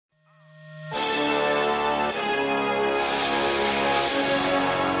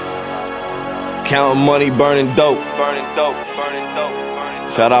Counting money, burning dope.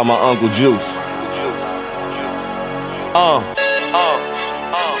 Shout out my Uncle Juice.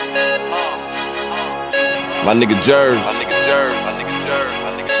 My nigga Jerz.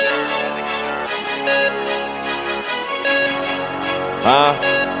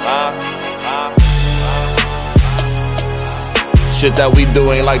 Shit that we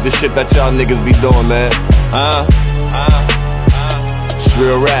do ain't like the shit that y'all niggas be doing, man. It's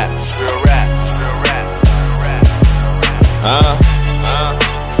real rap.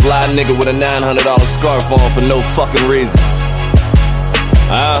 Fly nigga with a $900 scarf on for no fucking reason.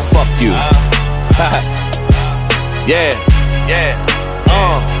 Fuck you. Yeah.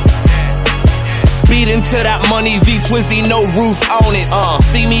 Speeding to that money, V-Twizzy, no roof on it.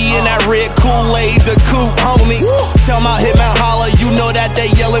 See me in that red Kool-Aid, the coupe, homie. Tell my hitman holla, you know that they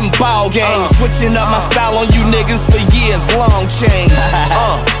yelling ball game. Switching up my style on you niggas for years, long change.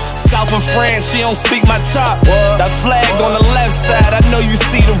 South of France, she don't speak my top. That flag on the left side, I know you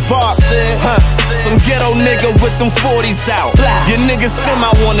see the VAR. Some ghetto nigga with them 40s out. Your niggas semi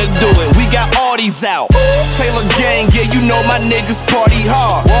wanna do it, we got all these out. Taylor gang, yeah, you know my niggas party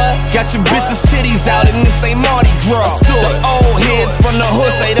hard. Got your bitches titties out and this ain't Mardi Gras. The old heads from the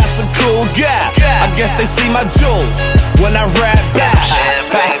hood say that's a cool guy. I guess they see my jewels when I rap back.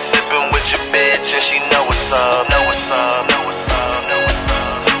 Champagne sipping with your bitch and she know what's up.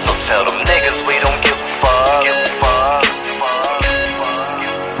 So tell them niggas we don't give a fuck.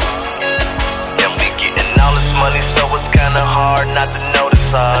 And we getting all this money, so it's kinda hard not to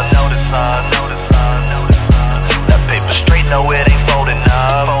notice us. That paper straight, no it ain't folding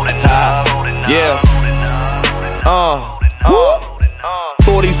up. Yeah.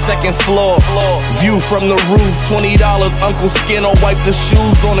 42nd floor, view from the roof, $20. Uncle Skin will wipe the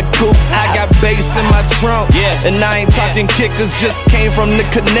shoes on the coupe. I got bass in my trunk, and I ain't talking kickers, just came from the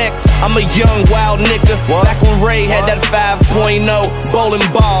connect. I'm a young wild nigga, back when Ray had that 5.0 bowling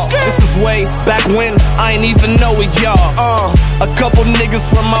ball. This is way back when I ain't even know it, y'all. A couple niggas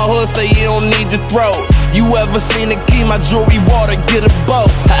from my hood say you don't need to throw. You ever seen a key, my jewelry water, get a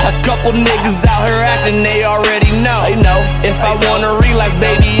boat. A couple niggas out here acting, they already know. If I wanna relax,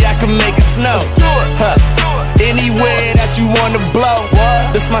 baby, I can make it snow. Anywhere that you wanna blow,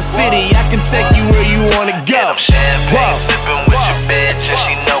 this my city, I can take you where you wanna go. And I'm champagne sipping with your bitch and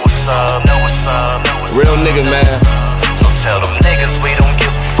she know what's up. Real nigga, man. So tell them niggas we don't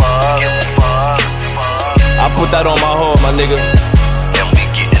give a fuck. I put that on my home, my nigga. And we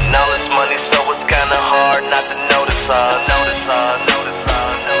getting all this money, so it's kinda hard not to notice us.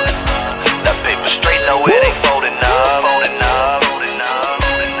 That paper straight, no it ain't folding up.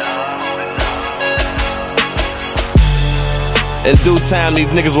 In due time, these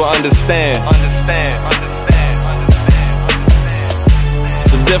niggas will understand.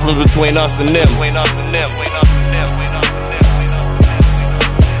 It's the difference between us and them.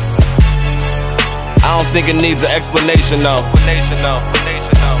 I don't think it needs an explanation though.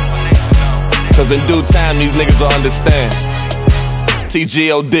 Cause in due time, these niggas will understand.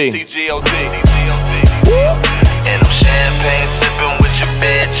 TGOD. And I'm champagne sipping with your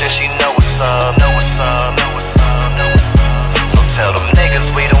bitch and she know what's up. So tell them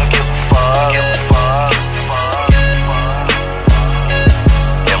niggas we don't give a fuck.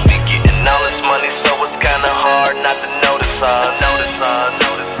 And we getting all this money, so it's kinda hard not to notice us.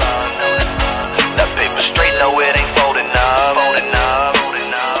 That paper straight, no it ain't folding up.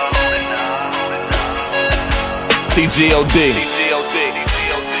 TGOD.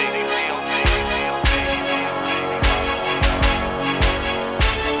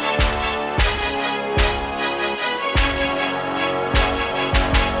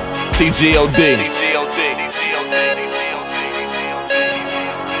 TGOD.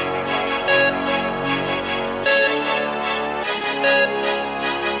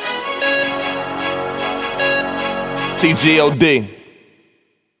 TGOD.